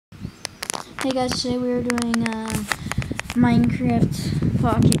Hey guys, today we are doing Minecraft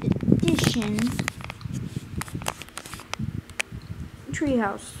Pocket Edition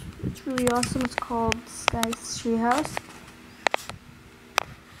Treehouse. It's really awesome. It's called Sky's Treehouse.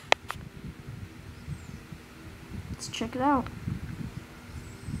 Let's check it out.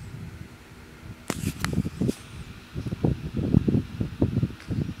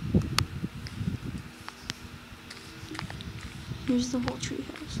 Here's the whole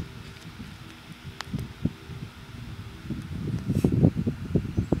treehouse.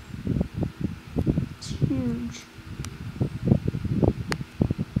 It's huge.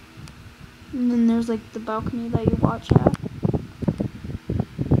 And then there's like the balcony that you watch at.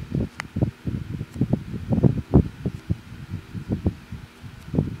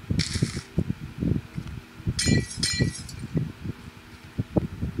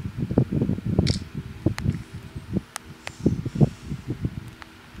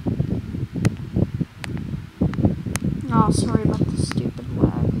 Oh, sorry about the stupid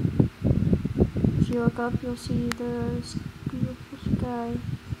lag. If you look up, you'll see the beautiful sky.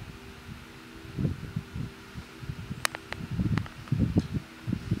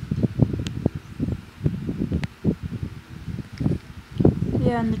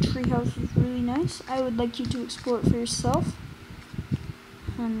 Yeah, and the treehouse is really nice. I would like you to explore it for yourself.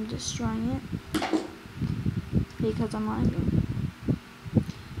 I'm destroying it because I'm lagging.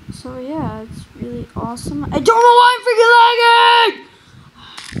 So yeah, it's really awesome. I don't know why I'm freaking lagging!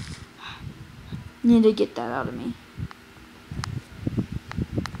 Need to get that out of me.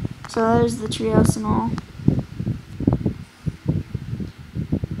 So there's the treehouse and all.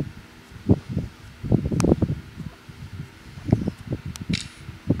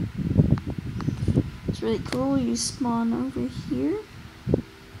 It's really cool. You spawn over here.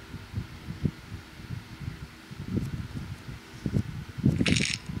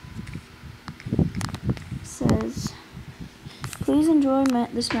 Says, please enjoy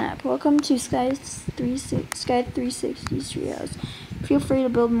this map. Welcome to Sky 360's Treehouse. Feel free to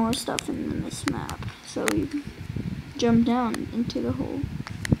build more stuff in this map. So you jump down into the hole.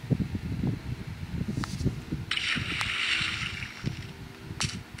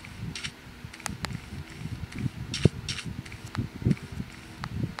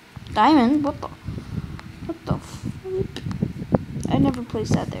 Diamond? What the flip? I never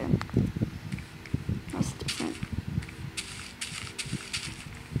placed that there. That's different.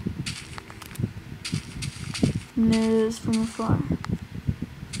 News from afar.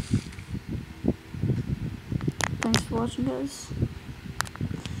 Thanks for watching, guys.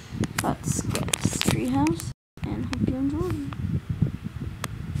 That's Sky's Treehouse, and hope you enjoyed.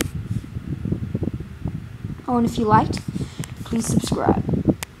 Oh, and if you liked, please subscribe.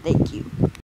 Thank you.